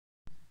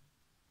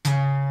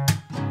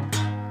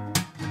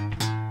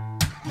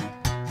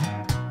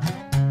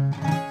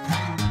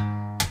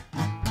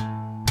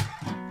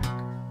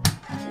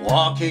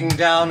Walking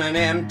down an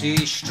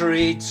empty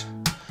street,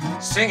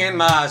 singing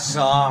my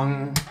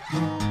song.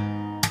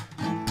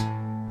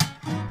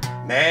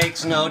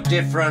 Makes no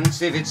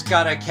difference if it's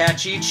got a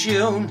catchy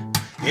tune,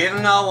 if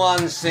no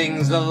one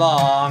sings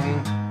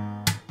along.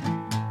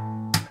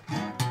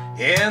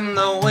 In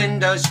the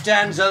window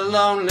stands a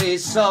lonely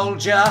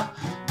soldier,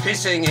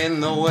 pissing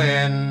in the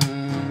wind.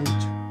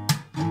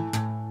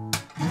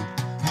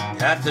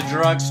 At the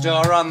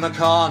drugstore on the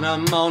corner,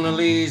 Mona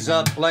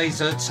Lisa plays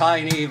a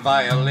tiny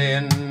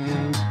violin.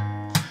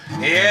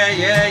 Yeah,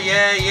 yeah,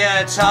 yeah,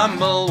 yeah,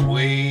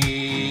 tumbleweed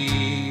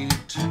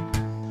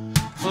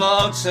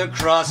floats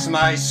across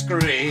my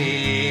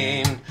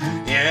screen.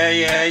 Yeah,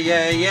 yeah,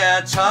 yeah,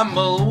 yeah,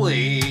 tumbleweed,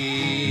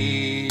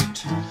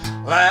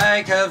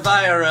 like a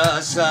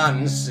virus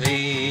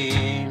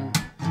unseen.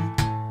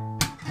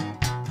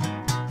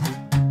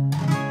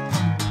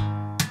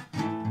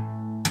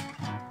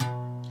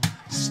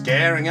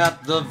 Staring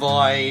at the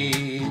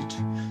void,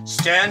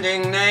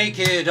 standing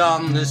naked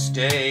on the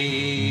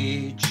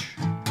stage,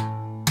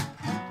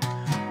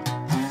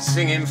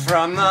 singing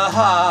from the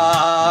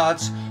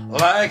heart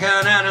like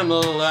an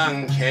animal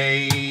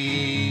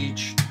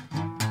uncaged.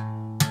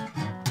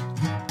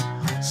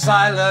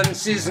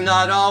 Silence is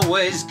not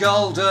always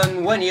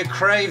golden when you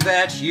crave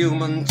that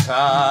human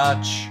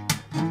touch.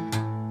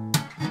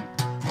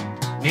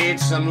 Need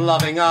some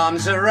loving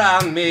arms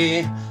around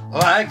me,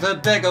 like the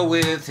beggar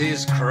with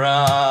his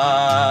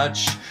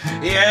crutch.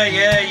 Yeah,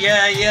 yeah,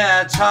 yeah,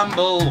 yeah,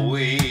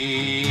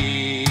 tumbleweed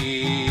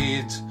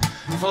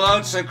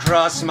floats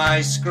across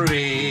my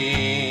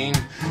screen.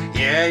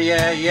 Yeah,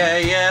 yeah, yeah,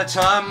 yeah,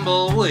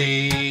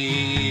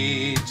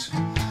 tumbleweed,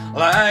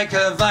 like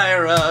a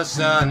virus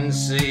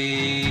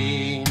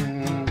unseen.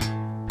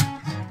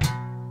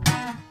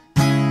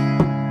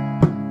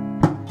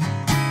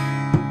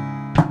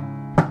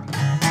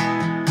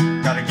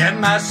 Gotta get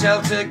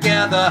myself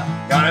together,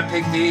 gotta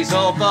pick these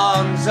old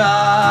bones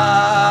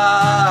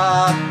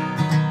up.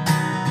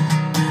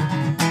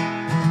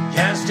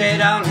 Can't stay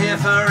down here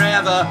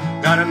forever,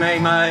 gotta make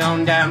my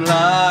own damn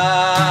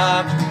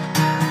luck.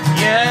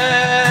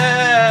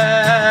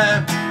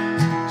 Yeah,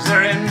 'cause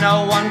there ain't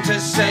no one to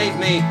save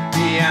me,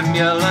 the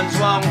ambulance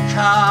won't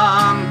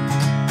come.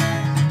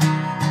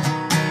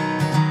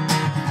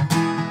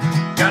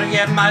 Gotta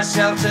get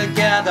myself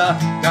together,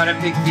 gotta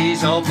pick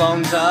these old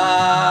bones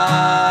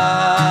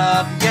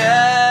up,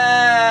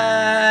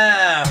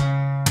 yeah.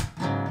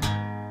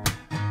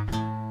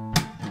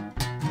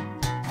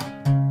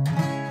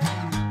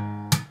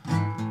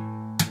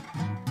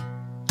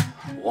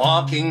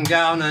 Walking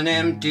down an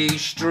empty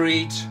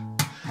street,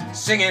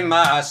 singing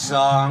my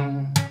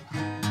song.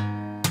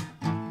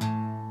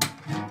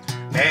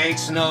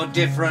 Makes no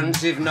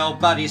difference if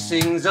nobody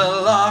sings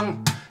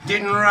along,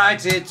 didn't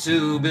write it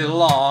to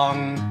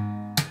belong.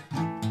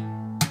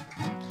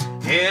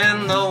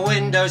 In the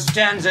window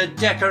stands a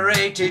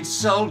decorated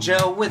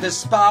soldier with a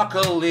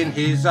sparkle in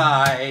his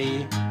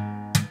eye.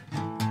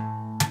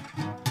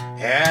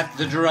 At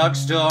the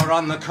drugstore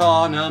on the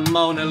corner,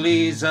 Mona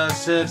Lisa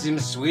serves him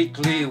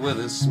sweetly with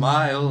a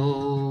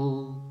smile.